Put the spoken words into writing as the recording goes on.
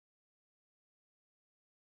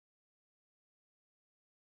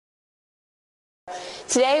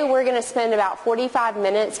Today we're going to spend about 45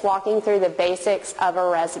 minutes walking through the basics of a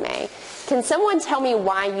resume. Can someone tell me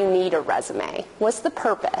why you need a resume? What's the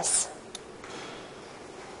purpose?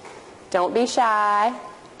 Don't be shy.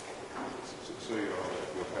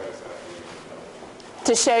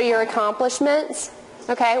 To show your accomplishments?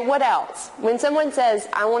 Okay, what else? When someone says,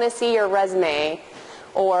 I want to see your resume,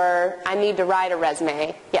 or I need to write a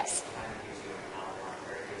resume, yes?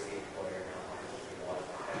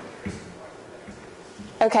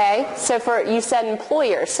 Okay, so you said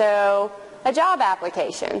employer, so a job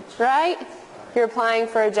application, right? You're applying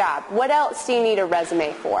for a job. What else do you need a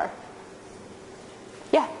resume for?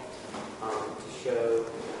 Yeah? To show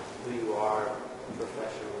who you are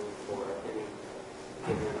professionally for any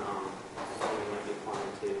given thing you might be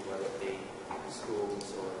applying to, whether it be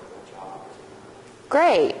schools or a job.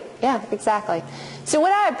 Great. Yeah, exactly. So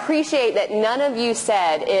what I appreciate that none of you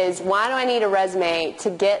said is, why do I need a resume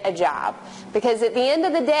to get a job? Because at the end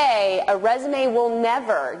of the day, a resume will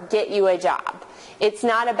never get you a job. It's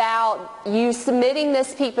not about you submitting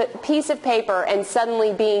this piece of paper and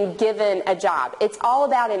suddenly being given a job. It's all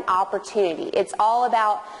about an opportunity. It's all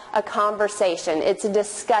about a conversation. It's a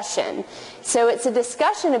discussion. So it's a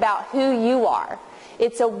discussion about who you are.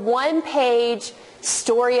 It's a one-page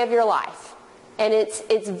story of your life. And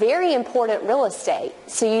it's very important real estate.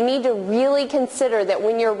 So you need to really consider that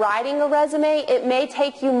when you're writing a resume, it may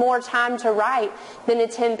take you more time to write than a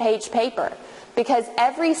 10-page paper. Because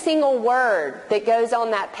every single word that goes on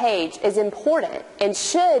that page is important and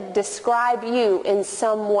should describe you in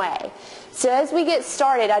some way. So as we get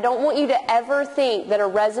started, I don't want you to ever think that a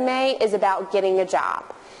resume is about getting a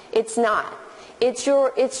job. It's not. It's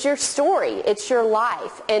your story. It's your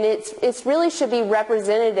life. And it's really should be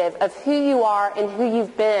representative of who you are and who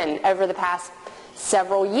you've been over the past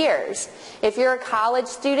several years. If you're a college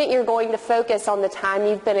student, you're going to focus on the time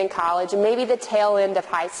you've been in college and maybe the tail end of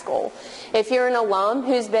high school. If you're an alum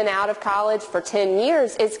who's been out of college for 10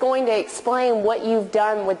 years, it's going to explain what you've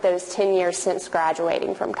done with those 10 years since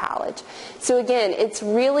graduating from college. So again, it's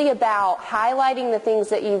really about highlighting the things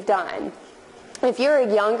that you've done. If you're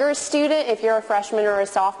a younger student, if you're a freshman or a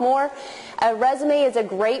sophomore, a resume is a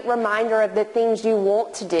great reminder of the things you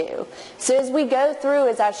want to do. So as we go through,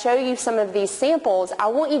 as I show you some of these samples, I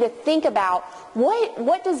want you to think about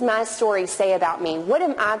what does my story say about me? What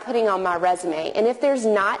am I putting on my resume? And if there's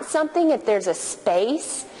not something, if there's a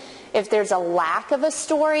space, if there's a lack of a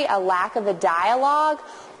story, a lack of a dialogue,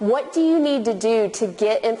 what do you need to do to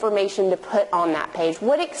get information to put on that page?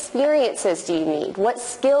 What experiences do you need? What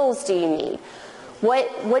skills do you need?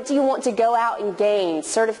 What do you want to go out and gain?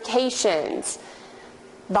 Certifications,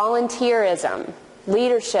 volunteerism,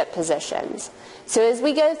 leadership positions. So as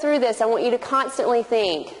we go through this, I want you to constantly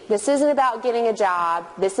think, this isn't about getting a job.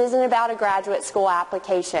 This isn't about a graduate school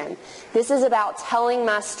application. This is about telling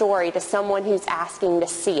my story to someone who's asking to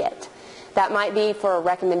see it. That might be for a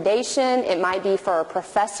recommendation. It might be for a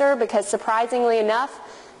professor, because surprisingly enough,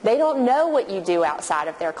 they don't know what you do outside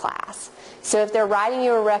of their class. So if they're writing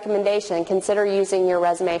you a recommendation, consider using your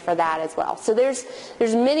resume for that as well. So there's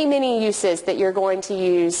many, many uses that you're going to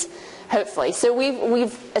use, hopefully. So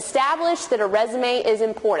we've established that a resume is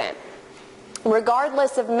important.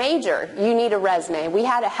 Regardless of major, you need a resume. We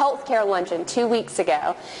had a healthcare luncheon 2 weeks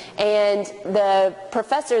ago, and the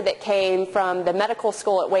professor that came from the medical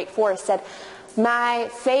school at Wake Forest said, my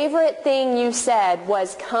favorite thing you said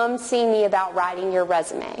was, come see me about writing your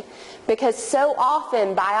resume. Because so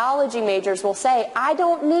often biology majors will say, I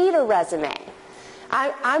don't need a resume.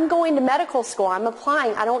 I'm going to medical school. I'm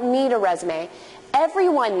applying. I don't need a resume.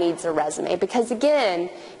 Everyone needs a resume because, again,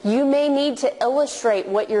 you may need to illustrate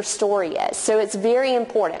what your story is. So it's very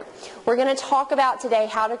important. We're going to talk about today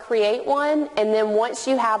how to create one, and then once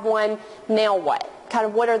you have one, now what? Kind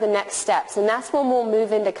of what are the next steps? And that's when we'll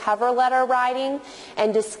move into cover letter writing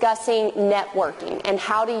and discussing networking and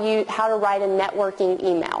how to write a networking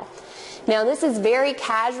email. Now, this is very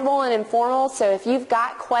casual and informal, so if you've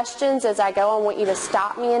got questions as I go, I want you to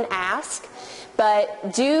stop me and ask.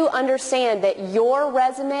 But do understand that your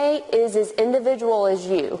resume is as individual as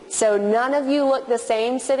you. So none of you look the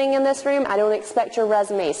same sitting in this room. I don't expect your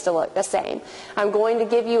resumes to look the same. I'm going to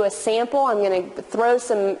give you a sample. I'm going to throw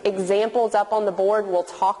some examples up on the board. We'll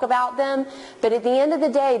talk about them. But at the end of the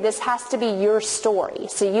day, this has to be your story.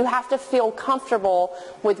 So you have to feel comfortable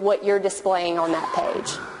with what you're displaying on that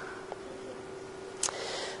page.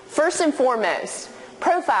 First and foremost,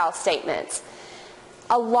 profile statements.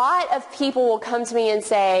 A lot of people will come to me and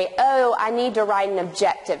say, oh, I need to write an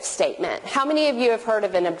objective statement. How many of you have heard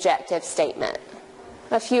of an objective statement?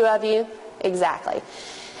 A few of you? Exactly.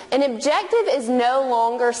 An objective is no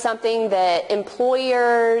longer something that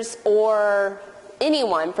employers or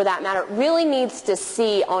anyone for that matter, really needs to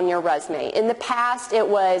see on your resume. In the past, it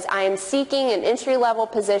was, I am seeking an entry-level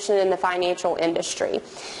position in the financial industry.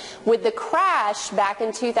 With the crash back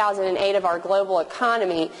in 2008 of our global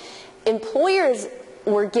economy, employers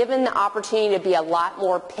were given the opportunity to be a lot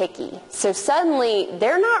more picky. So suddenly,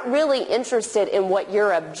 they're not really interested in what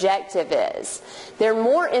your objective is. They're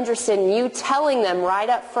more interested in you telling them right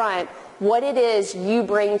up front what it is you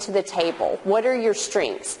bring to the table. What are your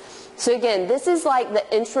strengths? So again, this is like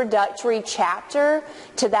the introductory chapter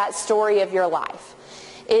to that story of your life.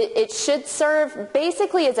 It should serve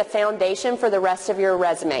basically as a foundation for the rest of your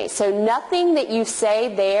resume. So nothing that you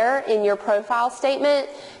say there in your profile statement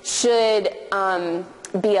should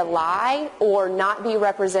be a lie or not be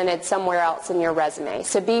represented somewhere else in your resume.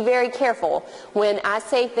 So be very careful. When I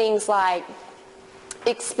say things like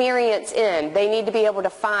experience in, they need to be able to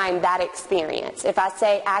find that experience. If I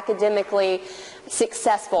say academically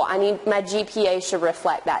successful, I need my GPA should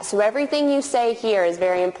reflect that. So everything you say here is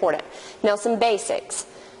very important. Now some basics.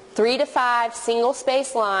 3 to 5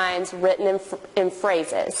 single-space lines written in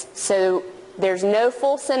phrases. So there's no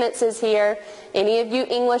full sentences here. Any of you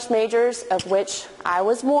English majors, of which I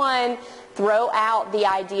was one, throw out the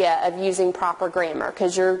idea of using proper grammar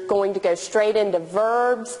because you're going to go straight into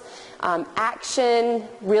verbs, action,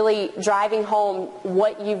 really driving home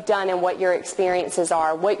what you've done and what your experiences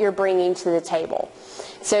are, what you're bringing to the table.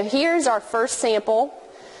 So here's our first sample.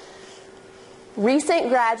 Recent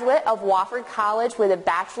graduate of Wofford College with a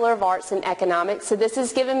Bachelor of Arts in Economics. So this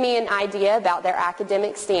has given me an idea about their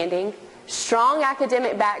academic standing. Strong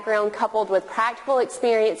academic background coupled with practical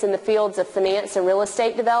experience in the fields of finance and real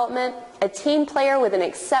estate development. A team player with an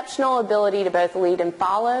exceptional ability to both lead and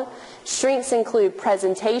follow. Strengths include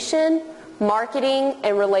presentation, marketing,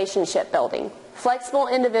 and relationship building. Flexible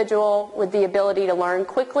individual with the ability to learn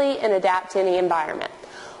quickly and adapt to any environment.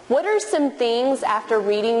 What are some things after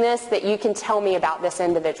reading this that you can tell me about this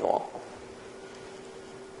individual?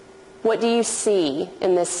 What do you see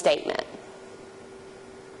in this statement?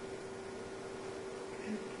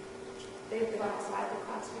 They've been outside the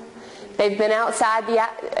classroom. They've been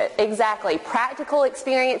outside exactly. Practical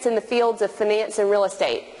experience in the fields of finance and real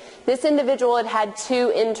estate. This individual had had 2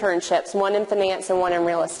 internships, one in finance and one in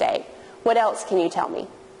real estate. What else can you tell me?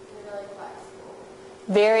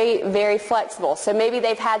 Very, very flexible. So maybe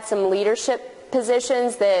they've had some leadership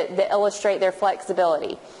positions that illustrate their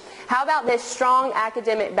flexibility. How about this strong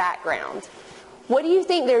academic background? What do you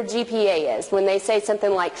think their GPA is when they say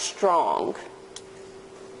something like strong?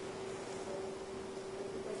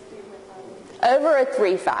 Over a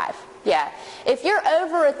 3.5. Yeah. If you're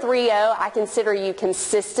over a 3.0, I consider you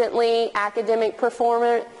consistently academic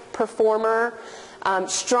performer.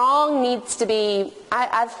 Strong needs to be,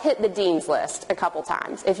 I've hit the dean's list a couple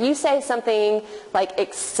times. If you say something like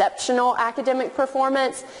exceptional academic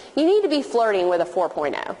performance, you need to be flirting with a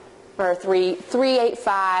 4.0 or a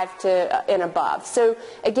 3.85 to and above. So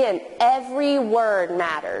again, every word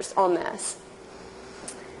matters on this.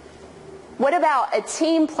 What about a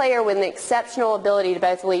team player with an exceptional ability to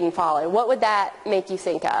both lead and follow? What would that make you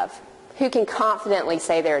think of? Who can confidently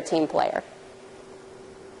say they're a team player?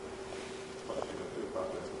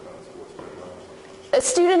 A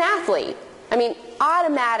student athlete. I mean,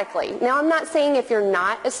 automatically. Now, I'm not saying if you're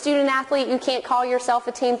not a student athlete, you can't call yourself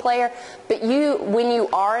a team player, but when you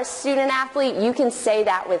are a student athlete, you can say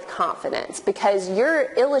that with confidence because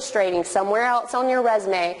you're illustrating somewhere else on your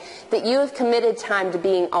resume that you have committed time to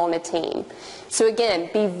being on a team. So again,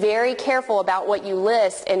 be very careful about what you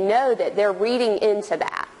list and know that they're reading into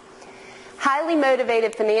that. Highly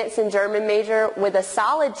motivated finance and German major with a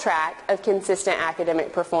solid track of consistent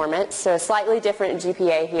academic performance, so a slightly different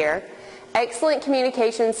GPA here. Excellent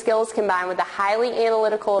communication skills combined with a highly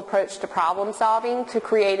analytical approach to problem solving to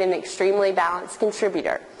create an extremely balanced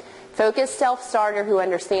contributor. Focused self-starter who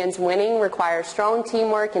understands winning requires strong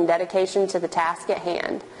teamwork and dedication to the task at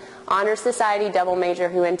hand. Honor Society double major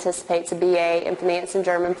who anticipates a BA in finance and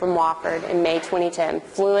German from Wofford in May 2010,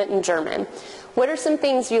 fluent in German. What are some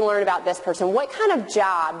things you learned about this person? What kind of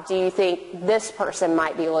job do you think this person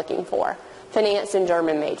might be looking for? Finance and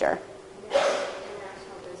German major.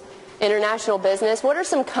 International business. What are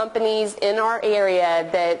some companies in our area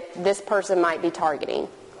that this person might be targeting?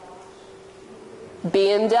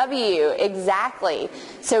 BMW, exactly.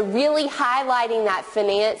 So really highlighting that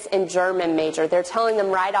finance and German major. They're telling them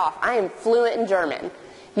right off, I am fluent in German.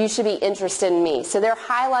 You should be interested in me. So they're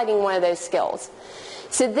highlighting one of those skills.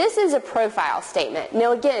 So this is a profile statement.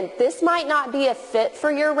 Now again, this might not be a fit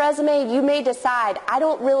for your resume. You may decide, I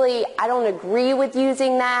don't agree with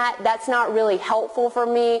using that. That's not really helpful for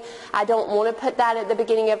me. I don't want to put that at the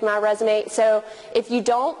beginning of my resume. So if you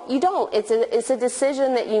don't, you don't. It's a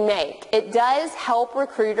decision that you make. It does help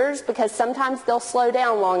recruiters because sometimes they'll slow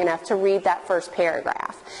down long enough to read that first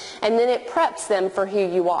paragraph. And then it preps them for who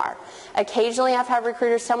you are. Occasionally I've had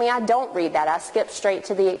recruiters tell me I don't read that. I skip straight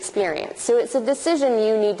to the experience. So it's a decision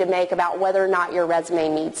you need to make about whether or not your resume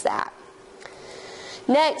needs that.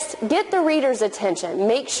 Next, get the reader's attention.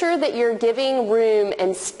 Make sure that you're giving room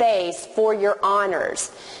and space for your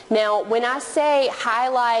honors. Now, when I say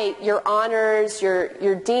highlight your honors,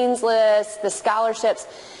 your dean's list, the scholarships,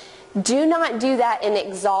 do not do that in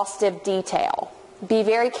exhaustive detail. Be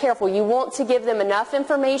very careful. You want to give them enough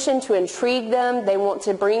information to intrigue them. They want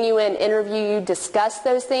to bring you in, interview you, discuss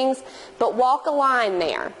those things, but walk a line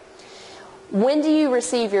there. When do you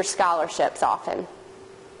receive your scholarships often?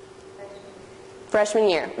 Freshman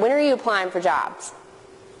year. When are you applying for jobs?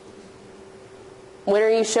 When are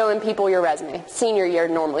you showing people your resume? Senior year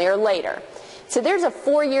normally, or later. So there's a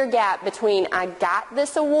 4-year gap between I got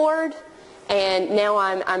this award and now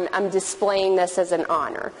I'm displaying this as an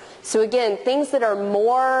honor. So again, things that are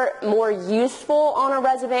more useful on a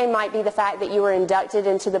resume might be the fact that you were inducted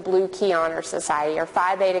into the Blue Key Honor Society or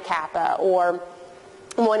Phi Beta Kappa or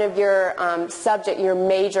one of your your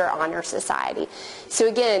major honor society. So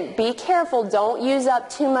again, be careful. Don't use up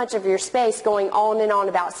too much of your space going on and on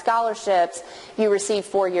about scholarships you received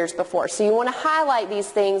 4 years before. So you want to highlight these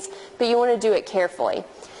things, but you want to do it carefully.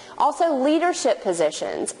 Also, leadership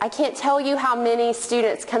positions. I can't tell you how many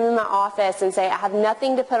students come in my office and say, I have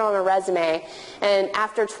nothing to put on a resume, and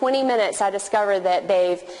after 20 minutes I discover that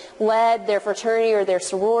they've led their fraternity or their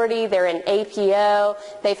sorority, they're in APO,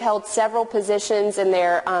 they've held several positions in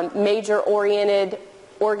their major-oriented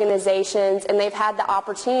organizations, and they've had the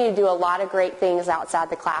opportunity to do a lot of great things outside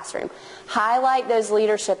the classroom. Highlight those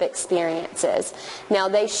leadership experiences. Now,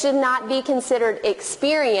 they should not be considered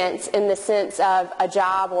experience in the sense of a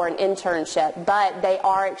job or an internship, but they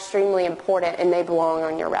are extremely important and they belong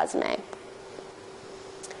on your resume.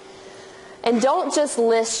 And don't just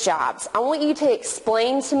list jobs. I want you to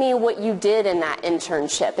explain to me what you did in that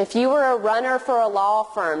internship. If you were a runner for a law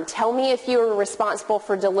firm, tell me if you were responsible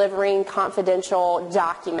for delivering confidential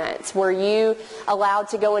documents. Were you allowed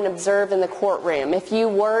to go and observe in the courtroom? If you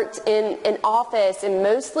worked in an office and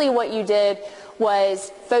mostly what you did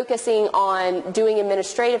was focusing on doing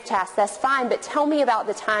administrative tasks, that's fine, but tell me about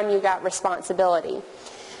the time you got responsibility.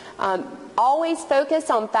 Always focus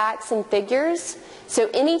on facts and figures. So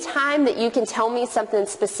any time that you can tell me something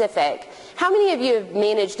specific, how many of you have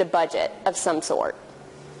managed a budget of some sort?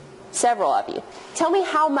 Several of you. Tell me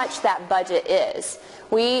how much that budget is.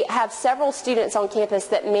 We have several students on campus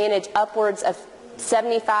that manage upwards of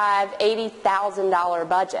 $75,000, $80,000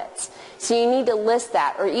 budgets. So you need to list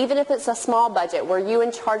that. Or even if it's a small budget, were you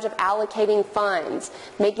in charge of allocating funds,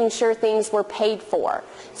 making sure things were paid for?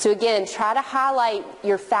 So again, try to highlight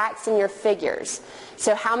your facts and your figures.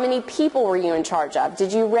 So how many people were you in charge of?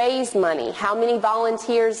 Did you raise money? How many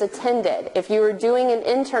volunteers attended? If you were doing an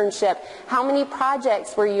internship, how many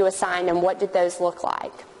projects were you assigned and what did those look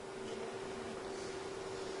like?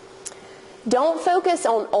 Don't focus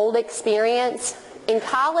on old experience. In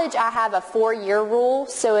college, I have a 4-year rule,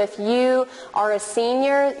 so if you are a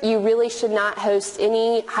senior, you really should not host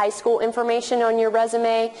any high school information on your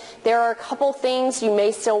resume. There are a couple things you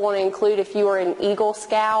may still want to include if you are an Eagle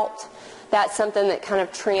Scout. That's something that kind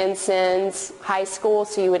of transcends high school,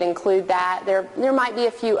 so you would include that. There might be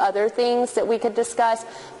a few other things that we could discuss,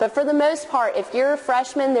 but for the most part, if you're a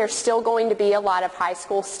freshman, there's still going to be a lot of high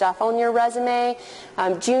school stuff on your resume.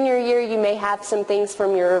 Junior year, you may have some things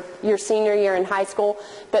from your senior year in high school,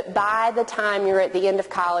 but by the time you're at the end of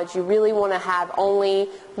college, you really want to have only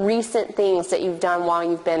recent things that you've done while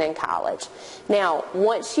you've been in college. Now,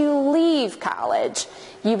 once you leave college,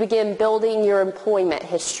 you begin building your employment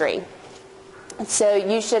history. So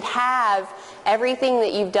you should have everything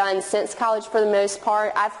that you've done since college for the most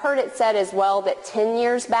part. I've heard it said as well that 10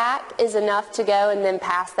 years back is enough to go, and then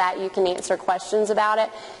past that you can answer questions about it.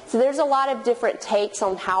 So there's a lot of different takes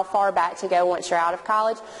on how far back to go once you're out of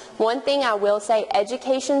college. One thing I will say,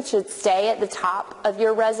 education should stay at the top of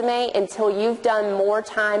your resume until you've done more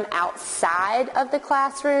time outside of the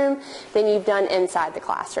classroom than you've done inside the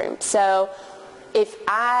classroom. So if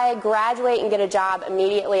I graduate and get a job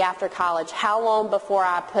immediately after college, how long before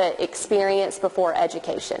I put experience before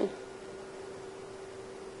education?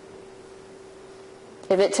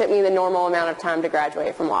 If it took me the normal amount of time to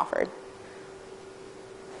graduate from Wofford.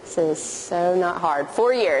 This is so not hard.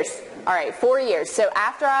 4 years. All right, 4 years. So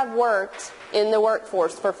after I've worked in the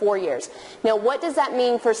workforce for 4 years. Now, what does that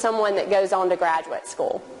mean for someone that goes on to graduate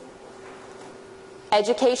school?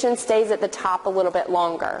 Education stays at the top a little bit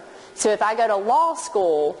longer. So if I go to law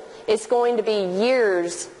school, it's going to be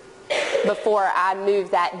years before I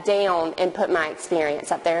move that down and put my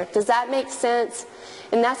experience up there. Does that make sense?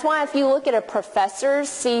 And that's why if you look at a professor's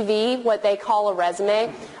CV, what they call a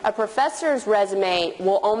resume, a professor's resume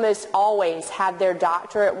will almost always have their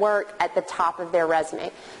doctorate work at the top of their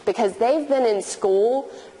resume because they've been in school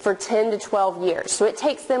for 10 to 12 years. So it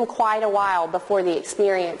takes them quite a while before the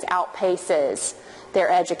experience outpaces their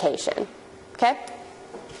education. Okay?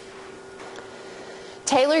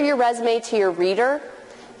 Tailor your resume to your reader.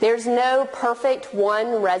 There's no perfect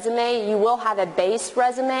one resume. You will have a base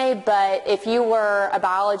resume, but if you were a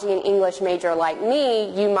biology and English major like me,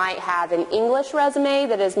 you might have an English resume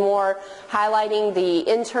that is more highlighting the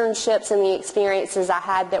internships and the experiences I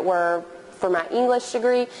had that were for my English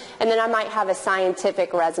degree, and then I might have a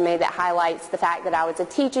scientific resume that highlights the fact that I was a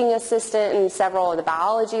teaching assistant in several of the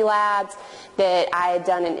biology labs, that I had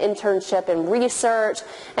done an internship in research,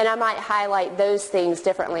 and I might highlight those things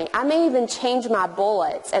differently. I may even change my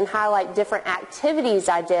bullets and highlight different activities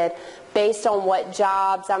I did based on what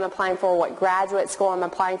jobs I'm applying for, what graduate school I'm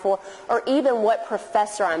applying for, or even what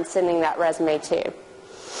professor I'm sending that resume to.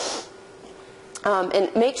 And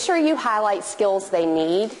make sure you highlight skills they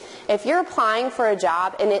need. If you're applying for a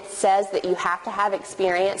job and it says that you have to have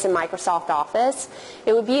experience in Microsoft Office,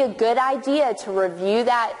 it would be a good idea to review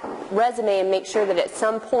that resume and make sure that at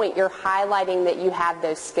some point you're highlighting that you have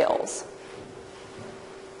those skills.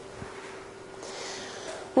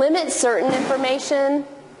 Limit certain information.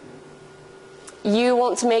 You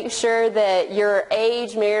want to make sure that your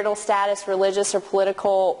age, marital status, religious or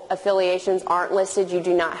political affiliations aren't listed. You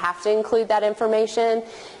do not have to include that information.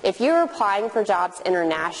 If you're applying for jobs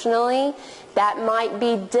internationally, that might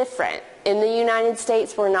be different. In the United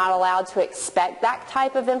States, we're not allowed to expect that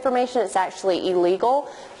type of information. It's actually illegal.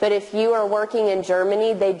 But if you are working in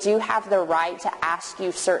Germany, they do have the right to ask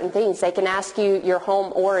you certain things. They can ask you your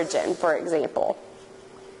home origin, for example.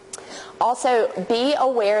 Also, be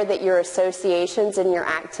aware that your associations and your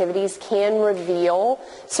activities can reveal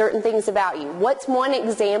certain things about you. What's one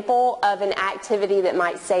example of an activity that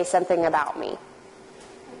might say something about me?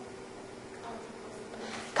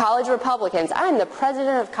 College Republicans. I'm the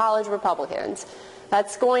president of College Republicans.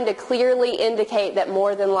 That's going to clearly indicate that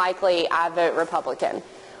more than likely I vote Republican.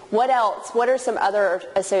 What else? What are some other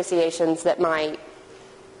associations that might?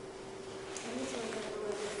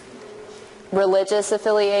 Religious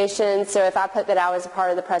affiliation. So if I put that I was a part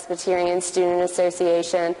of the Presbyterian Student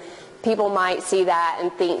Association, people might see that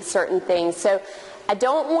and think certain things. So I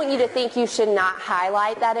don't want you to think you should not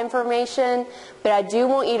highlight that information, but I do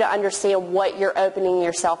want you to understand what you're opening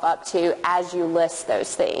yourself up to as you list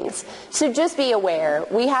those things. So just be aware.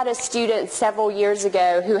 We had a student several years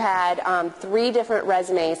ago who had 3 different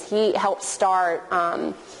resumes. He helped start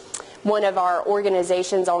one of our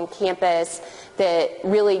organizations on campus that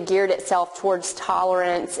really geared itself towards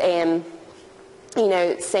tolerance and, you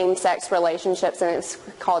know, same-sex relationships, and it's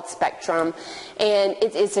called Spectrum. And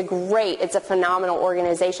it's a phenomenal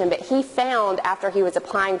organization. But he found, after he was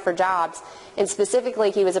applying for jobs, and specifically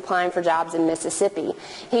he was applying for jobs in Mississippi,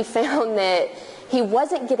 he found that he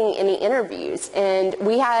wasn't getting any interviews. And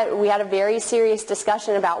we had a very serious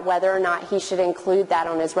discussion about whether or not he should include that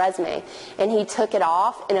on his resume. And he took it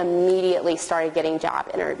off and immediately started getting job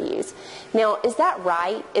interviews. Now, is that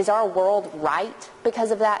right? Is our world right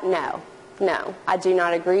because of that? No. No, I do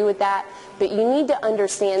not agree with that. But you need to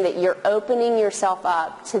understand that you're opening yourself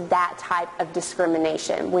up to that type of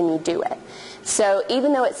discrimination when you do it. So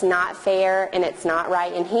even though it's not fair and it's not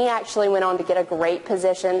right, and he actually went on to get a great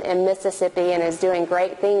position in Mississippi and is doing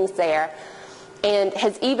great things there, and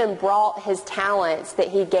has even brought his talents that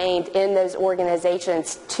he gained in those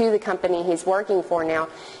organizations to the company he's working for now,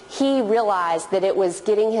 he realized that it was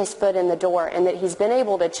getting his foot in the door and that he's been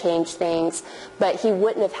able to change things, but he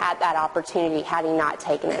wouldn't have had that opportunity had he not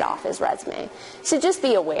taken it off his resume. So just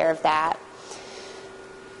be aware of that.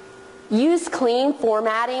 Use clean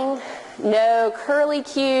formatting. No curly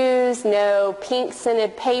cues, no pink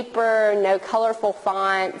scented paper, no colorful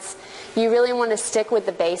fonts. You really want to stick with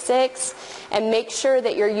the basics and make sure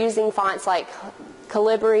that you're using fonts like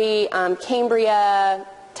Calibri, Cambria,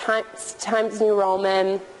 Times New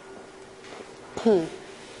Roman.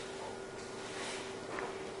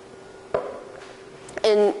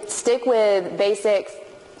 And stick with basic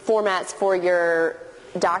formats for your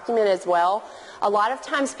document as well. a lot of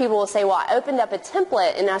times people will say, well, I opened up a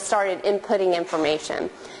template and I started inputting information.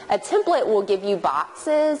 A template will give you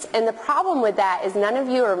boxes, and the problem with that is none of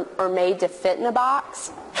you are made to fit in a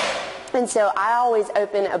box. And so I always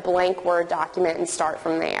open a blank Word document and start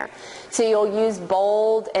from there. So you'll use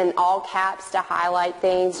bold and all caps to highlight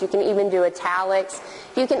things. You can even do italics.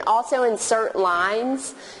 You can also insert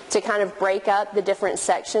lines to kind of break up the different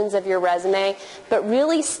sections of your resume, but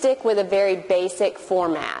really stick with a very basic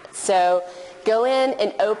format. So go in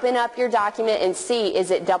and open up your document and see,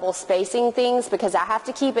 is it double spacing things? Because I have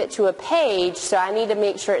to keep it to a page, so I need to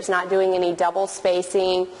make sure it's not doing any double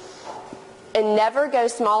spacing. And never go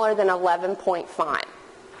smaller than 11-point font.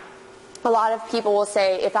 A lot of people will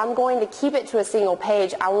say, if I'm going to keep it to a single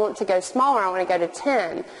page, I want to go smaller, I want to go to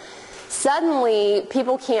 10. Suddenly,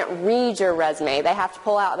 people can't read your resume. They have to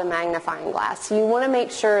pull out the magnifying glass. So you want to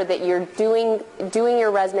make sure that you're doing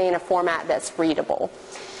your resume in a format that's readable.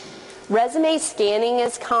 Resume scanning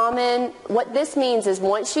is common. What this means is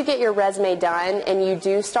once you get your resume done and you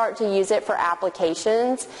do start to use it for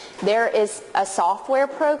applications, there is a software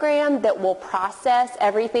program that will process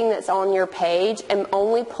everything that's on your page and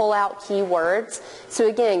only pull out keywords. So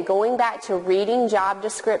again, going back to reading job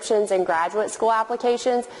descriptions and graduate school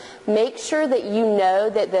applications, make sure that you know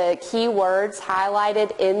that the keywords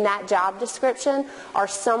highlighted in that job description are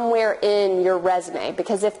somewhere in your resume,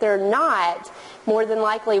 because if they're not, more than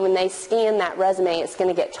likely when they scan that resume, it's going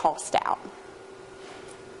to get tossed out.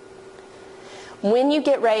 When you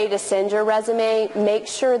get ready to send your resume, make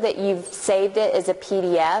sure that you've saved it as a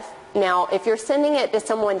PDF. Now, if you're sending it to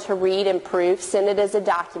someone to read and proof, send it as a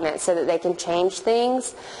document so that they can change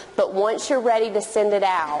things. But once you're ready to send it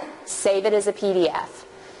out, save it as a PDF.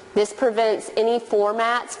 This prevents any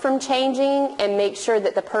formats from changing, and make sure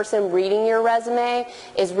that the person reading your resume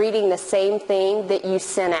is reading the same thing that you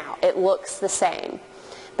sent out. It looks the same.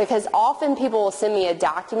 Because often people will send me a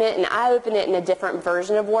document and I open it in a different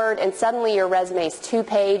version of Word, and suddenly your resume is 2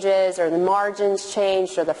 pages, or the margins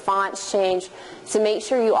changed, or the fonts changed. So make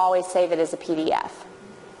sure you always save it as a PDF.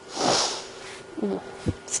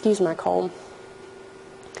 Excuse my cold.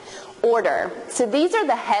 Order. So these are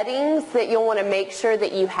the headings that you'll want to make sure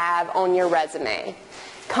that you have on your resume.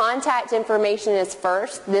 Contact information is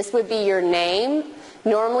first. This would be your name,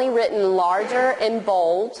 normally written larger and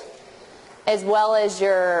bold, as well as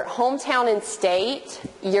your hometown and state,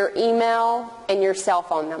 your email, and your cell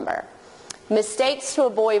phone number. Mistakes to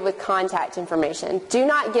avoid with contact information. Do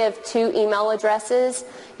not give 2 email addresses.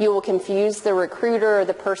 You will confuse the recruiter or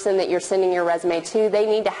the person that you're sending your resume to. They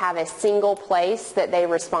need to have a single place that they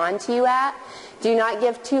respond to you at. Do not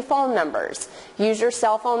give 2 phone numbers. Use your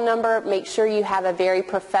cell phone number. Make sure you have a very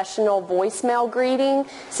professional voicemail greeting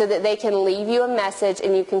so that they can leave you a message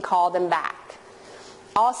and you can call them back.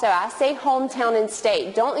 Also, I say hometown and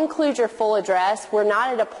state. Don't include your full address. We're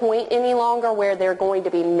not at a point any longer where they're going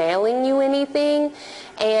to be mailing you anything.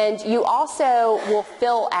 And you also will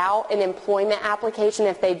fill out an employment application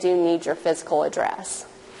if they do need your physical address.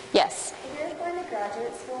 Yes? If you're going to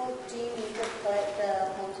graduate school, do you need to put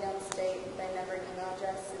the hometown, state, and never email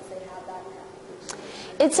address since they have that in the application?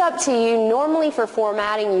 It's up to you. Normally for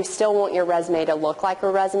formatting, you still want your resume to look like a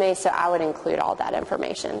resume, so I would include all that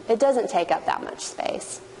information. It doesn't take up that much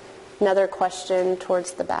space. Another question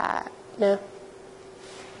towards the back? No?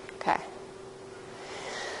 Okay.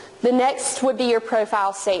 The next would be your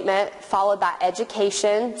profile statement, followed by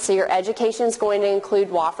education. So your education is going to include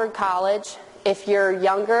Wofford College. If you're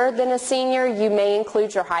younger than a senior, you may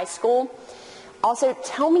include your high school. Also,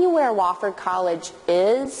 tell me where Wofford College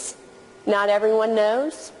is. Not everyone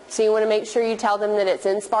knows, so you want to make sure you tell them that it's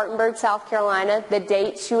in Spartanburg, South Carolina, the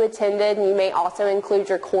dates you attended, and you may also include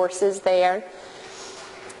your courses there.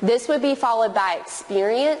 This would be followed by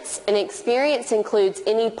experience, and experience includes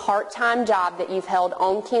any part-time job that you've held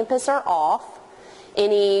on campus or off,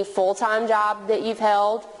 any full-time job that you've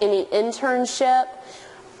held, any internship,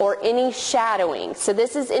 or any shadowing. So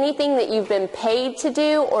this is anything that you've been paid to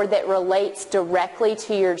do or that relates directly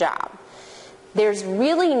to your job. There's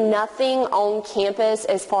really nothing on campus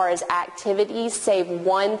as far as activities save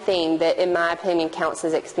one thing that, in my opinion, counts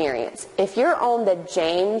as experience. If you're on the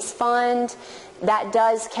James Fund, that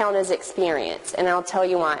does count as experience, and I'll tell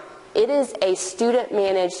you why. It is a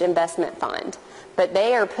student-managed investment fund, but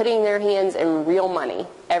they are putting their hands in real money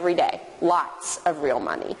every day, lots of real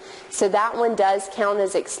money. So that one does count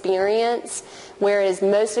as experience, whereas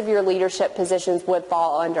most of your leadership positions would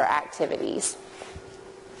fall under activities.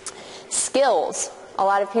 Skills. A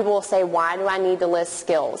lot of people will say, why do I need to list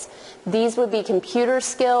skills? These would be computer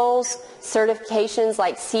skills, certifications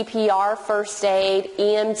like CPR, first aid,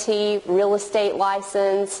 EMT, real estate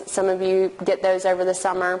license. Some of you get those over the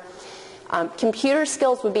summer. Computer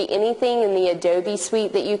skills would be anything in the Adobe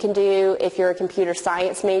suite that you can do. If you're a computer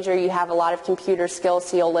science major, you have a lot of computer skills,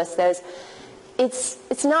 so you'll list those.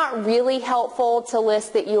 It's not really helpful to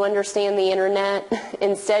list that you understand the internet.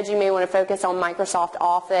 Instead, you may want to focus on Microsoft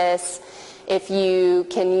Office, if you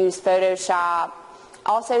can use Photoshop.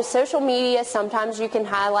 Also, social media, sometimes you can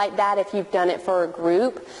highlight that if you've done it for a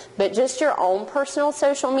group, but just your own personal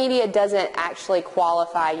social media doesn't actually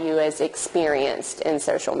qualify you as experienced in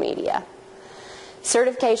social media.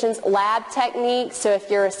 Certifications, lab techniques, so if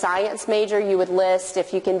you're a science major, you would list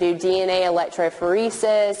if you can do DNA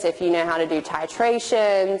electrophoresis, if you know how to do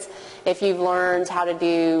titrations, if you've learned how to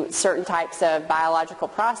do certain types of biological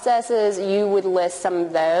processes, you would list some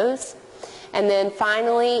of those. And then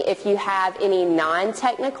finally, if you have any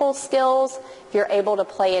non-technical skills, if you're able to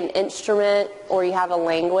play an instrument or you have a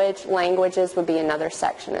language, languages would be another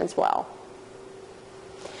section as well.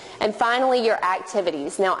 And finally, your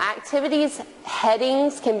activities. Now, activities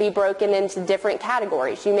headings can be broken into different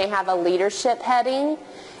categories. You may have a leadership heading.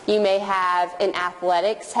 You may have an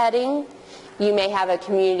athletics heading. You may have a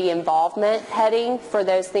community involvement heading for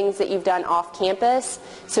those things that you've done off campus.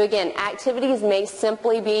 So again, activities may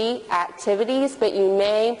simply be activities, but you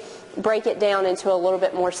may break it down into a little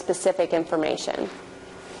bit more specific information.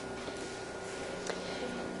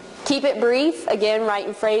 Keep it brief. Again,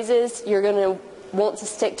 writing phrases, you're going to want to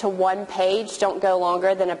stick to one page. Don't go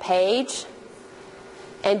longer than a page.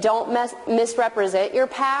 And don't misrepresent your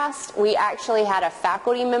past. We actually had a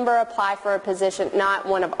faculty member apply for a position, not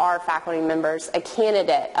one of our faculty members, a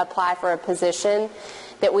candidate apply for a position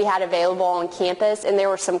that we had available on campus, and there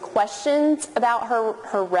were some questions about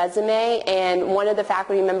her resume, and one of the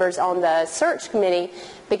faculty members on the search committee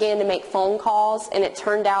began to make phone calls, and it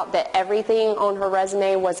turned out that everything on her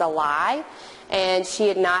resume was a lie, and she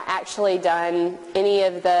had not actually done any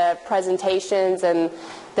of the presentations and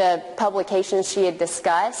the publications she had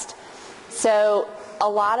discussed. So a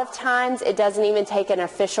lot of times it doesn't even take an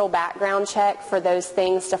official background check for those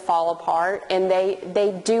things to fall apart, and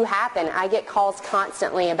they do happen. I get calls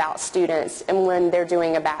constantly about students and when they're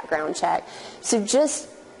doing a background check. So just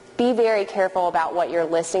be very careful about what you're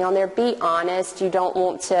listing on there. Be honest. You don't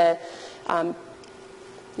want to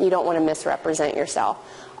misrepresent yourself.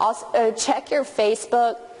 Also, check your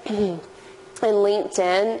Facebook and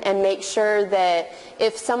LinkedIn and make sure that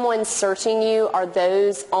if someone's searching you, are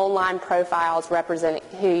those online profiles representing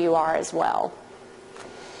who you are as well.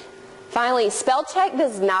 Finally, spell check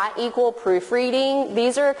does not equal proofreading.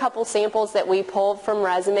 These are a couple samples that we pulled from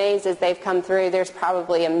resumes as they've come through. There's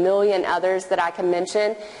probably a million others that I can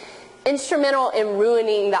mention. Instrumental in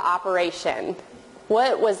ruining the operation.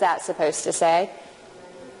 What was that supposed to say?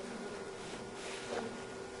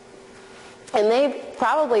 And they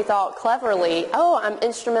probably thought cleverly, oh, I'm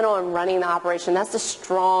instrumental in running the operation. That's a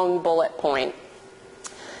strong bullet point.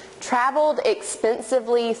 Traveled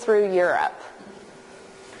extensively through Europe.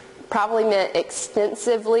 Probably meant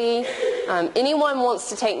extensively. Anyone wants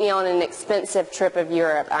to take me on an expensive trip of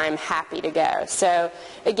Europe, I'm happy to go. So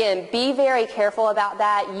again, be very careful about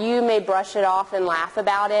that. You may brush it off and laugh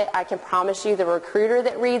about it. I can promise you the recruiter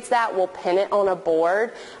that reads that will pin it on a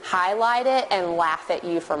board, highlight it, and laugh at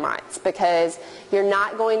you for months, because you're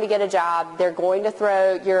not going to get a job. They're going to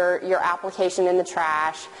throw your application in the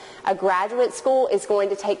trash. A graduate school is going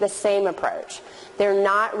to take the same approach. They're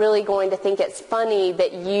not really going to think it's funny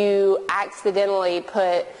that you accidentally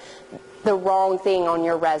put the wrong thing on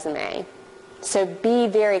your resume. So be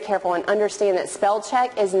very careful and understand that spell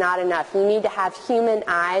check is not enough. You need to have human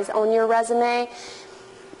eyes on your resume.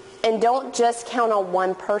 And don't just count on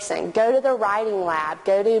one person. Go to the writing lab.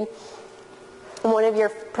 Go to one of your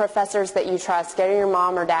professors that you trust. Go to your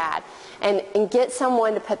mom or dad. And get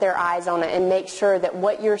someone to put their eyes on it and make sure that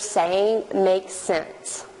what you're saying makes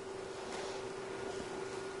sense.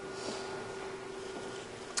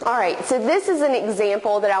 All right, so this is an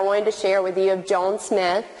example that I wanted to share with you of Joan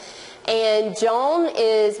Smith. And Joan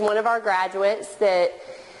is one of our graduates that,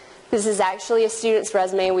 this is actually a student's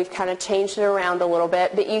resume. We've kind of changed it around a little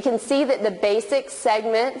bit. But you can see that the basic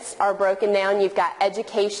segments are broken down. You've got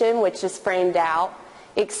education, which is framed out,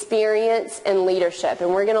 experience, and leadership. And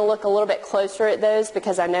we're going to look a little bit closer at those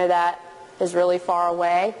because I know that is really far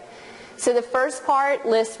away. So the first part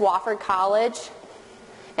lists Wofford College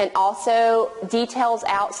and also details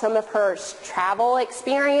out some of her travel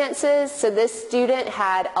experiences. So this student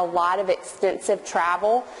had a lot of extensive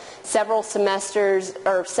travel, several semesters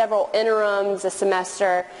or several interims a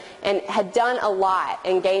semester, and had done a lot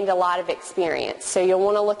and gained a lot of experience. So you'll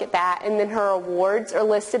want to look at that. And then her awards are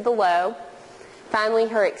listed below. Finally,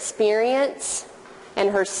 her experience and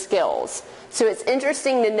her skills. So it's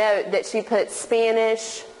interesting to note that she put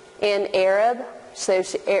Spanish, and Arab,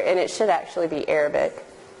 and it should actually be Arabic.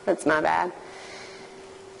 That's my bad.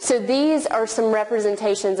 So these are some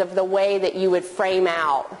representations of the way that you would frame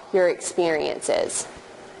out your experiences.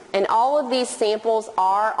 And all of these samples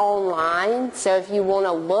are online, so if you want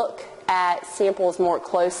to look at samples more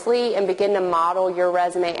closely and begin to model your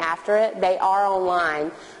resume after it, they are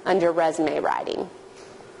online under resume writing.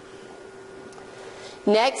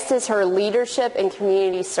 Next is her leadership and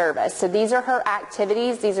community service. So these are her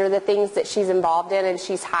activities. These are the things that she's involved in, and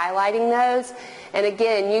she's highlighting those. And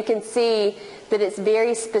again, you can see that it's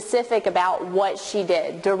very specific about what she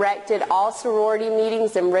did. Directed all sorority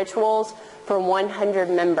meetings and rituals for 100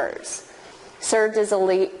 members. Served as a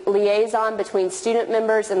liaison between student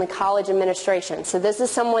members and the college administration. So this is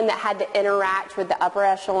someone that had to interact with the upper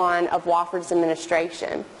echelon of Wofford's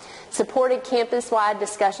administration. Supported campus-wide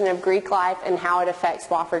discussion of Greek life and how it affects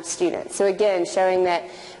Wofford students. So again, showing that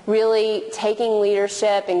really taking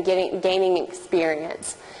leadership and gaining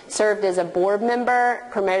experience. Served as a board member,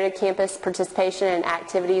 promoted campus participation in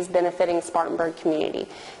activities benefiting Spartanburg community.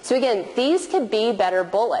 So again, these could be better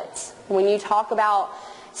bullets. When you talk about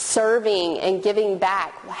serving and giving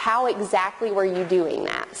back, how exactly were you doing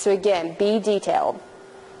that? So again, be detailed.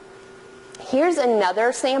 Here's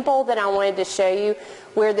another sample that I wanted to show you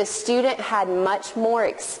where the student had much more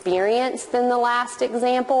experience than the last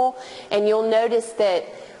example, and you'll notice that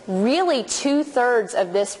really 2/3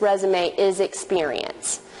 of this resume is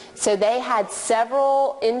experience. So they had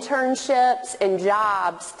several internships and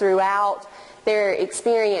jobs throughout their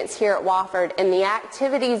experience here at Wofford, and the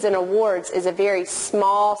activities and awards is a very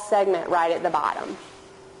small segment right at the bottom.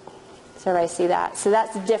 Does everybody see that? So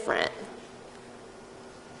that's different.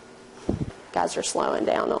 Guys are slowing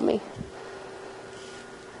down on me.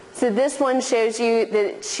 So this one shows you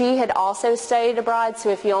that she had also studied abroad, so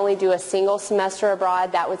if you only do a single semester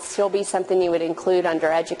abroad, that would still be something you would include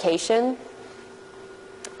under education.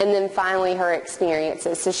 And then finally, her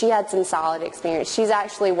experiences. So she had some solid experience. She's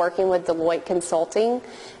actually working with Deloitte Consulting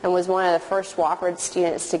and was one of the first Wofford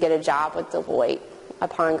students to get a job with Deloitte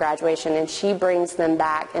upon graduation. And she brings them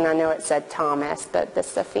back, and I know it said Thomas, but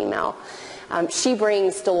this is a female. She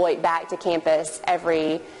brings Deloitte back to campus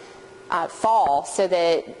every fall so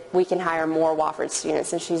that we can hire more Wofford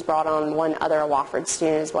students, and she's brought on one other Wofford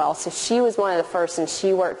student as well. So she was one of the first, and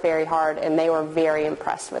she worked very hard, and they were very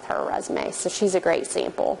impressed with her resume. So she's a great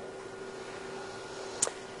sample.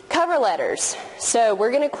 Cover letters. So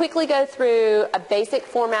we're going to quickly go through a basic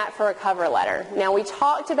format for a cover letter. Now we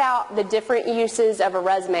talked about the different uses of a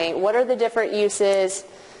resume. What are the different uses?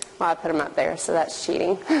 Well, I put them up there, so that's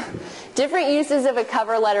cheating. Different uses of a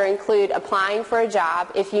cover letter include applying for a job.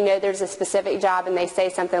 If you know there's a specific job and they say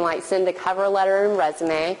something like send a cover letter and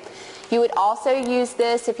resume. You would also use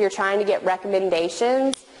this if you're trying to get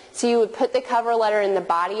recommendations. So you would put the cover letter in the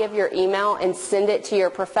body of your email and send it to your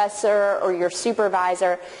professor or your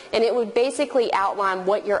supervisor, and it would basically outline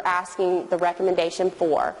what you're asking the recommendation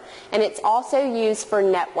for. And it's also used for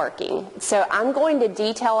networking. So I'm going to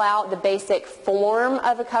detail out the basic form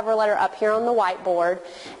of a cover letter up here on the whiteboard,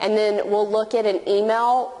 and then we'll look at an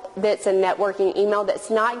email that's a networking email that's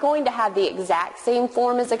not going to have the exact same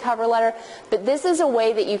form as a cover letter, but this is a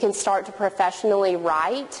way that you can start to professionally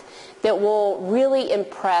write that will really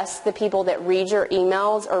impress the people that read your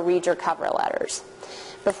emails or read your cover letters.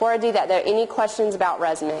 Before I do that, though, any questions about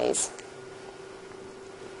resumes?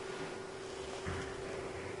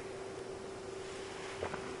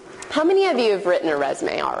 How many of you have written a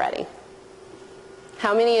resume already?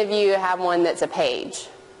 How many of you have one that's a page?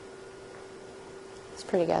 It's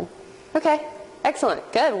pretty good. Okay,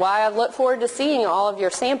 excellent, good. Well, I look forward to seeing all of your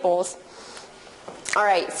samples. All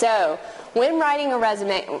right, so when writing a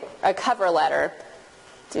resume, a cover letter,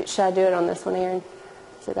 should I do it on this one, Aaron?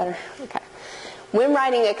 Is it better? Okay. When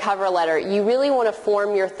writing a cover letter, you really want to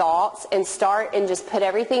form your thoughts and start and just put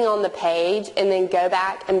everything on the page and then go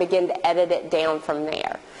back and begin to edit it down from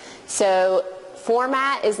there. So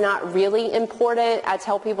format is not really important. I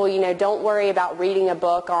tell people, don't worry about reading a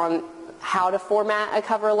book on how to format a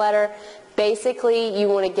cover letter. Basically, you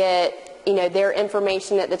want to get their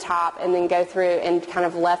information at the top and then go through and kind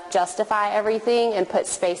of left justify everything and put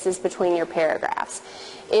spaces between your paragraphs.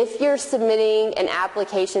 If you're submitting an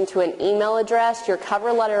application to an email address, your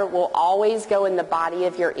cover letter will always go in the body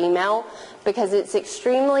of your email because it's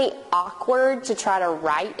extremely awkward to try to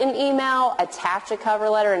write an email, attach a cover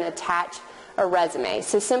letter, and attach a resume.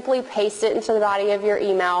 So simply paste it into the body of your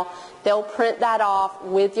email. They'll print that off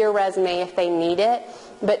with your resume if they need it,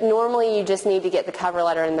 but normally you just need to get the cover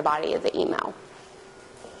letter in the body of the email.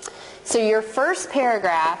 So your first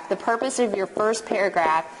paragraph, the purpose of your first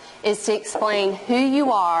paragraph is to explain who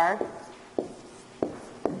you are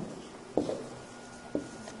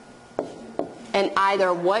and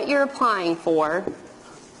either what you're applying for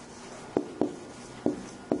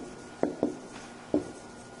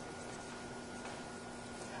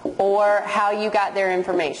or how you got their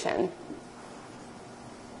information.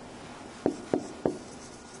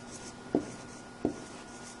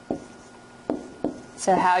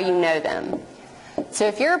 So how you know them. So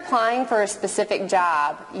if you're applying for a specific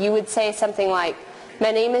job, you would say something like,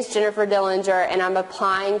 my name is Jennifer Dillenger and I'm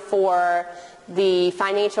applying for the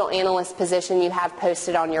financial analyst position you have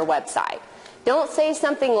posted on your website. Don't say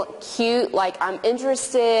something cute like, I'm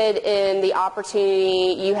interested in the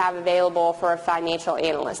opportunity you have available for a financial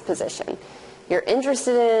analyst position. You're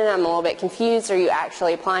interested in it, I'm a little bit confused, are you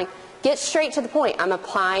actually applying? Get straight to the point, I'm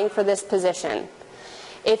applying for this position.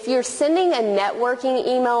 If you're sending a networking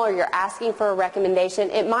email or you're asking for a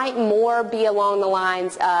recommendation, it might more be along the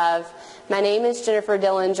lines of, my name is Jennifer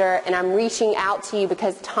Dillenger and I'm reaching out to you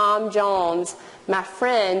because Tom Jones, my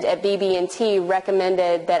friend at BB&T,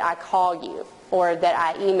 recommended that I call you or that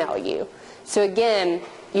I email you. So again,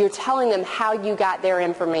 you're telling them how you got their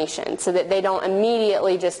information so that they don't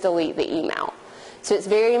immediately just delete the email. So it's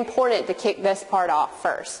very important to kick this part off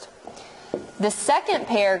first. The second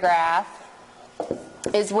paragraph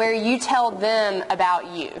is where you tell them about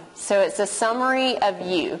you. So it's a summary of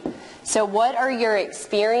you. So what are your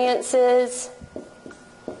experiences?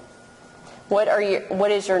 What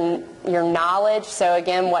is your knowledge? So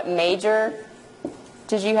again, what major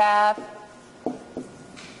did you have?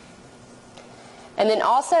 And then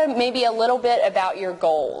also maybe a little bit about your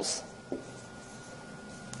goals.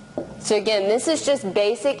 So again, this is just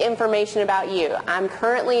basic information about you. I'm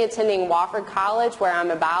currently attending Wofford College where I'm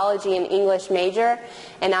a biology and English major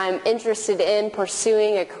and I'm interested in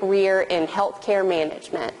pursuing a career in healthcare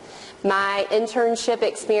management. My internship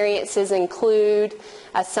experiences include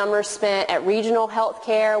a summer spent at Regional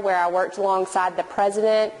Healthcare where I worked alongside the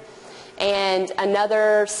president and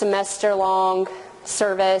another semester-long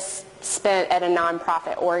service spent at a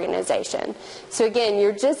nonprofit organization. So again,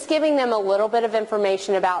 you're just giving them a little bit of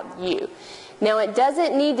information about you. Now, it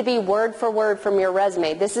doesn't need to be word for word from your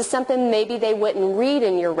resume. This is something maybe they wouldn't read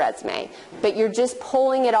in your resume, but you're just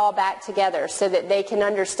pulling it all back together so that they can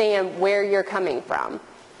understand where you're coming from.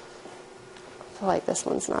 I feel like this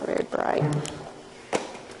one's not very bright.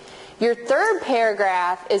 Your third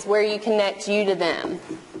paragraph is where you connect you to them.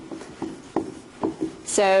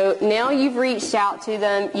 So now you've reached out to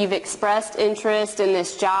them, you've expressed interest in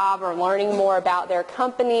this job or learning more about their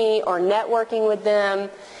company or networking with them.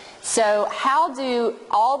 So how do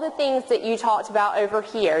all the things that you talked about over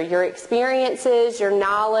here, your experiences, your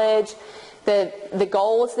knowledge, the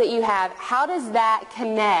goals that you have, how does that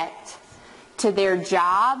connect to their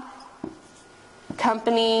job,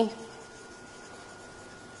 company,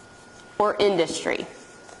 or industry?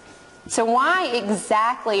 So why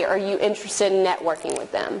exactly are you interested in networking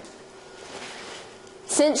with them?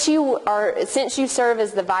 Since you serve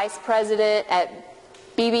as the vice president at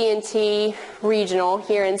BB&T Regional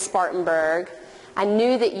here in Spartanburg, I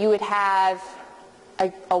knew that you would have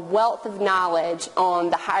a wealth of knowledge on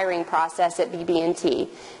the hiring process at BB&T.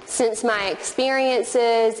 Since my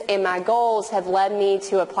experiences and my goals have led me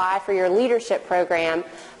to apply for your leadership program,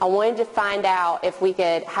 I wanted to find out if we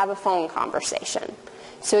could have a phone conversation.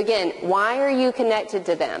 So again, why are you connected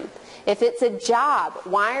to them? If it's a job,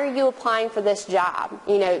 why are you applying for this job?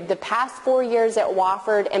 You know, the past 4 years at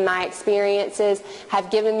Wofford and my experiences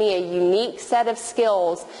have given me a unique set of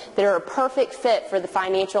skills that are a perfect fit for the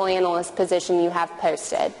financial analyst position you have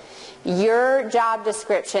posted. Your job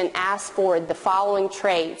description asks for the following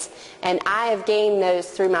traits, and I have gained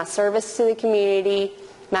those through my service to the community,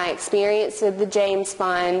 my experience with the James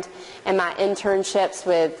Fund, and my internships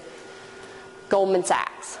with Goldman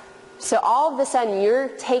Sachs. So all of a sudden you're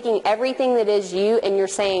taking everything that is you and you're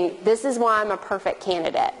saying, this is why I'm a perfect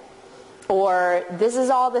candidate. Or this is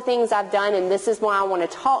all the things I've done and this is why I want to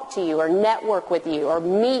talk to you or network with you or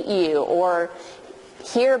meet you or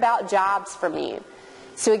hear about jobs from you.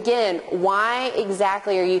 So again, why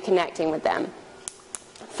exactly are you connecting with them?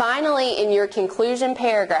 Finally, in your conclusion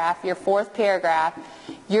paragraph, your fourth paragraph,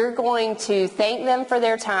 you're going to thank them for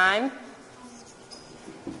their time.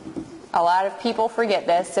 A lot of people forget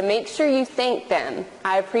this, so make sure you thank them.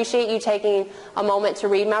 I appreciate you taking a moment to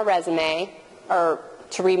read my resume, or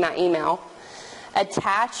to read my email.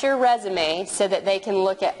 Attach your resume so that they can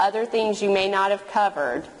look at other things you may not have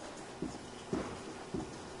covered.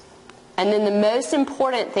 And then the most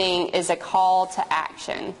important thing is a call to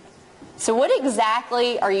action. So what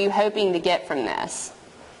exactly are you hoping to get from this?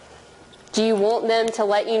 Do you want them to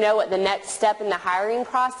let you know what the next step in the hiring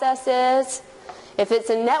process is? If it's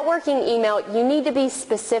a networking email, you need to be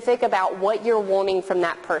specific about what you're wanting from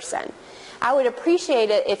that person. I would appreciate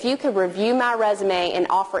it if you could review my resume and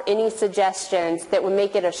offer any suggestions that would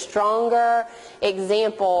make it a stronger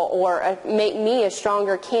example or make me a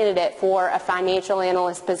stronger candidate for a financial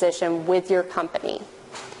analyst position with your company.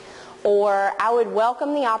 Or I would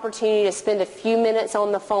welcome the opportunity to spend a few minutes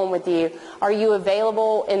on the phone with you. Are you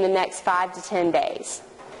available in the next 5 to 10 days?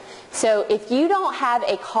 So if you don't have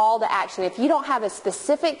a call to action, if you don't have a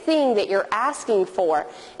specific thing that you're asking for,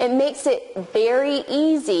 it makes it very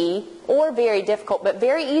easy, or very difficult, but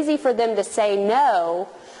very easy for them to say no,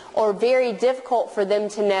 or very difficult for them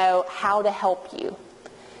to know how to help you.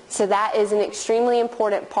 So that is an extremely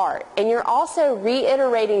important part. And you're also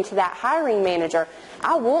reiterating to that hiring manager,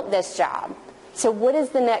 I want this job. So what is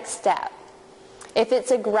the next step? If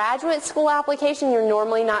it's a graduate school application, you're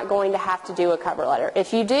normally not going to have to do a cover letter.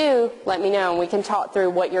 If you do, let me know and we can talk through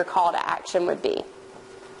what your call to action would be.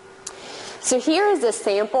 So here is a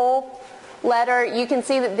sample letter. You can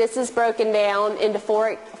see that this is broken down into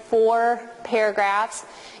four paragraphs.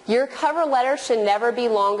 Your cover letter should never be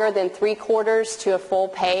longer than 3/4 to a full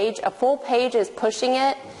page. A full page is pushing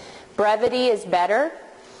it. Brevity is better.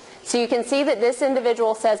 So you can see that this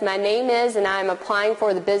individual says, my name is, and I am applying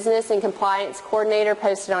for the business and compliance coordinator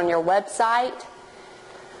posted on your website.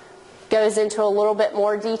 Goes into a little bit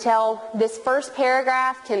more detail. This first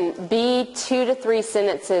paragraph can be 2 to 3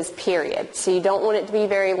 sentences, period. So you don't want it to be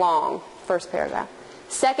very long, first paragraph.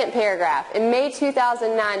 Second paragraph, in May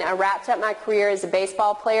 2009, I wrapped up my career as a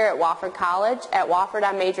baseball player at Wofford College. At Wofford,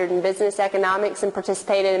 I majored in business economics and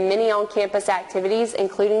participated in many on-campus activities,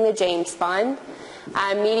 including the James Fund.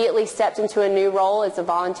 I immediately stepped into a new role as a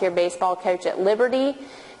volunteer baseball coach at Liberty,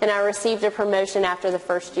 and I received a promotion after the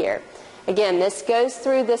first year. Again, this goes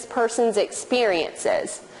through this person's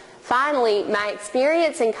experiences. Finally, my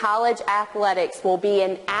experience in college athletics will be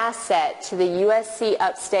an asset to the USC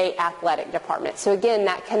Upstate Athletic Department. So again,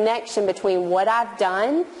 that connection between what I've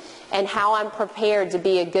done and how I'm prepared to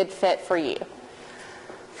be a good fit for you.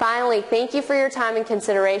 Finally, thank you for your time and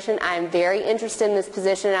consideration. I am very interested in this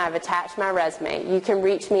position and I've attached my resume. You can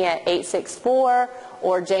reach me at 864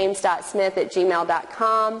 or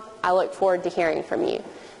james.smith@gmail.com. I look forward to hearing from you.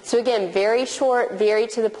 So again, very short, very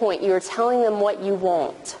to the point. You are telling them what you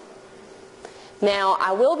want. Now,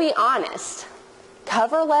 I will be honest.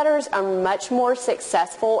 Cover letters are much more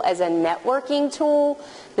successful as a networking tool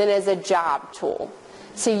than as a job tool.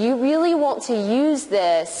 So you really want to use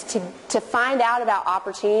this to find out about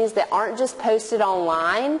opportunities that aren't just posted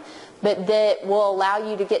online, but that will allow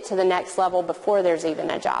you to get to the next level before there's even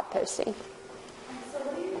a job posting. So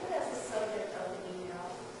what do you put as the subject of the email?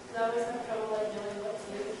 Because I always have trouble knowing what to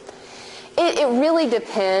use. It really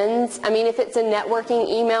depends. I mean, if it's a networking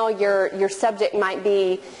email, your subject might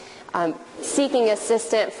be seeking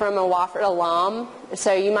assistant from a Wofford alum.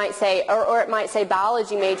 So you might say, or it might say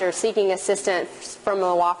biology major seeking assistant from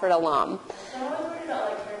a Wofford alum. I'm always worried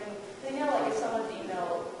about like turning, you know, like if someone's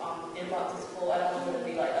email inbox is full, I don't want them to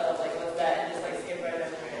be like, oh, like what's that, and just like skip right over it.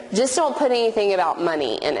 Just don't put anything about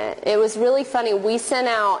money in it. It was really funny. We sent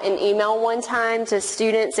out an email one time to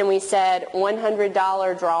students and we said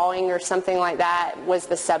 $100 drawing or something like that was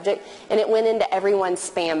the subject, and it went into everyone's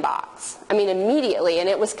spam box. I mean, immediately, and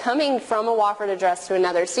it was coming from a Wofford address to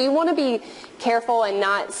another. So you want to be careful and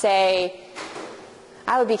not say,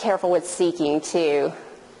 I would be careful with seeking too.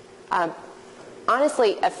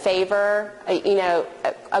 Honestly, a favor,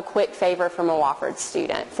 a quick favor from a Wofford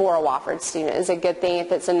student, for a Wofford student, is a good thing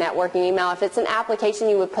if it's a networking email. If it's an application,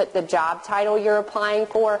 you would put the job title you're applying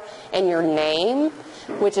for and your name,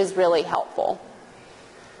 which is really helpful.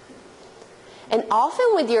 And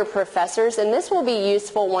often with your professors, and this will be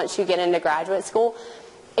useful once you get into graduate school,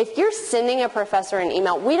 if you're sending a professor an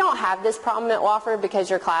email, we don't have this problem at Wofford because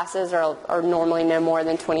your classes are normally no more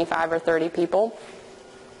than 25 or 30 people.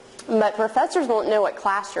 But professors won't know what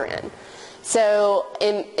class you're in. So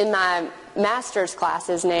in my master's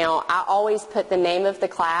classes now, I always put the name of the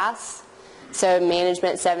class, so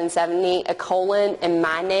Management 770, a colon, and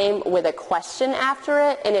my name with a question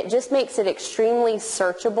after it, and it just makes it extremely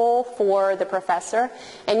searchable for the professor.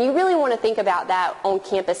 And you really want to think about that on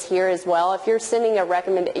campus here as well. If you're sending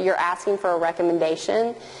you're asking for a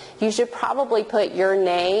recommendation, you should probably put your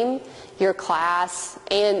name, your class,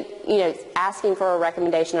 and asking for a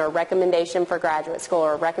recommendation for graduate school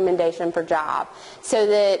or a recommendation for job, so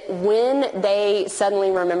that when they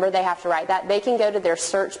suddenly remember they have to write that, they can go to their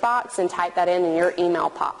search box and type that in and your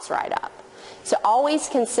email pops right up. So always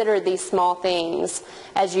consider these small things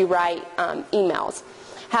as you write emails.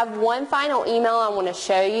 Have one final email I want to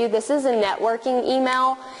show you. This is a networking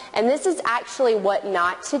email, and this is actually what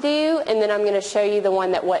not to do, and then I'm going to show you the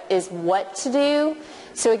one that what to do.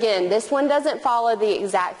 So again, this one doesn't follow the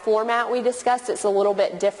exact format we discussed. It's a little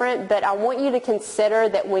bit different, but I want you to consider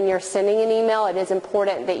that when you're sending an email, it is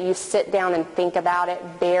important that you sit down and think about it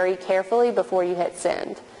very carefully before you hit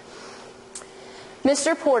send.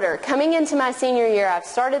 Mr. Porter, coming into my senior year, I've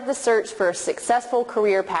started the search for a successful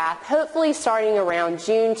career path, hopefully starting around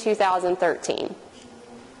June 2013.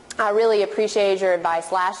 I really appreciated your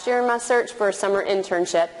advice last year in my search for a summer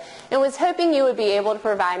internship and was hoping you would be able to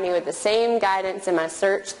provide me with the same guidance in my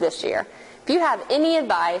search this year. If you have any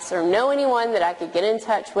advice or know anyone that I could get in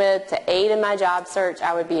touch with to aid in my job search,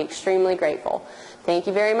 I would be extremely grateful. Thank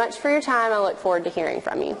you very much for your time. I look forward to hearing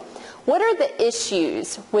from you. What are the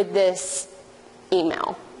issues with this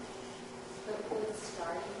email?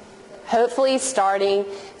 Hopefully starting.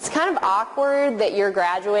 It's kind of awkward that you're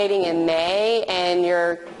graduating in May and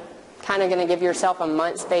you're kind of going to give yourself a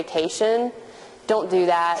month's vacation. Don't do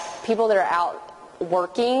that. People that are out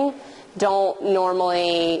working don't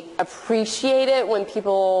normally appreciate it when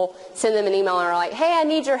people send them an email and are like, hey, I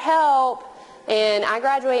need your help, and I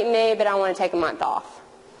graduate in May, but I want to take a month off.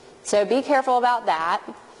 So be careful about that.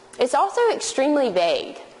 It's also extremely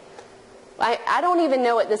vague. I don't even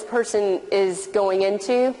know what this person is going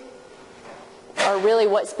into, or really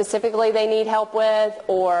what specifically they need help with,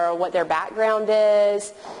 or what their background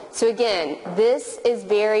is. So again, this is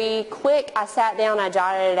very quick. I sat down, I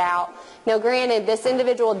jotted it out. Now granted, this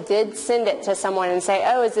individual did send it to someone and say,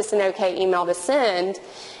 oh, is this an okay email to send?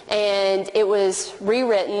 And it was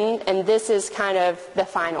rewritten, and this is kind of the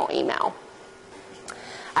final email.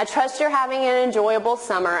 I trust you're having an enjoyable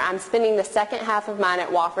summer. I'm spending the second half of mine at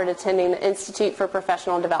Wofford attending the Institute for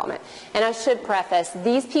Professional Development. And I should preface,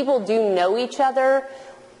 these people do know each other.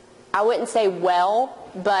 I wouldn't say well,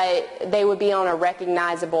 but they would be on a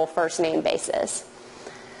recognizable first name basis.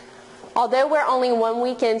 Although we're only 1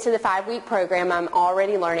 week into the 5-week program, I'm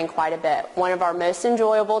already learning quite a bit. One of our most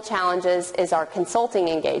enjoyable challenges is our consulting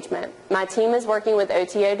engagement. My team is working with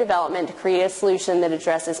OTO Development to create a solution that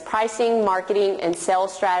addresses pricing, marketing, and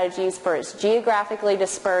sales strategies for its geographically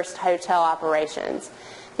dispersed hotel operations.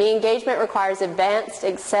 The engagement requires advanced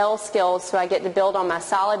Excel skills, so I get to build on my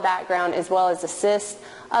solid background as well as assist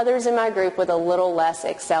others in my group with a little less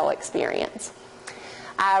Excel experience.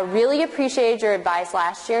 I really appreciated your advice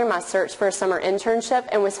last year in my search for a summer internship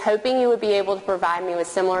and was hoping you would be able to provide me with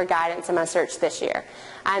similar guidance in my search this year.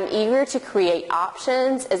 I'm eager to create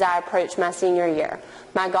options as I approach my senior year.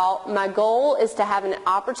 My goal is to have an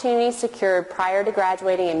opportunity secured prior to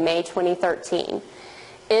graduating in May 2013.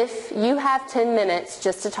 If you have 10 minutes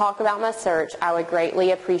just to talk about my search, I would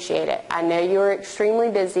greatly appreciate it. I know you are extremely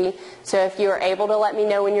busy, so if you are able to let me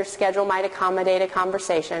know when your schedule might accommodate a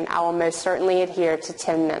conversation, I will most certainly adhere to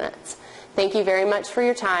 10 minutes. Thank you very much for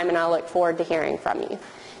your time, and I look forward to hearing from you.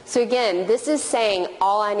 So again, this is saying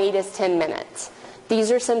all I need is 10 minutes.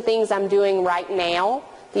 These are some things I'm doing right now.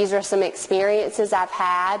 These are some experiences I've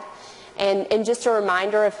had, and just a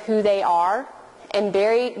reminder of who they are. And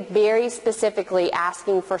very, very specifically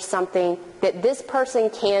asking for something that this person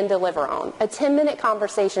can deliver on. A 10-minute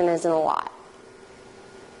conversation isn't a lot.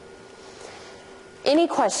 Any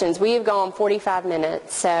questions? We have gone 45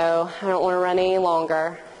 minutes, so I don't want to run any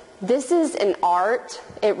longer. This is an art.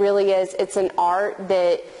 It really is. It's an art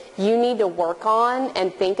that you need to work on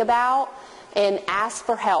and think about and ask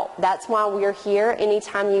for help. That's why we're here.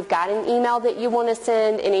 Anytime you've got an email that you want to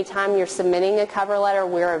send, anytime you're submitting a cover letter,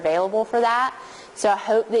 we're available for that. So I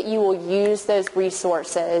hope that you will use those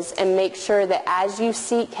resources and make sure that as you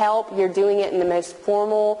seek help, you're doing it in the most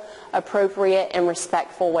formal, appropriate, and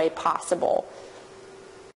respectful way possible.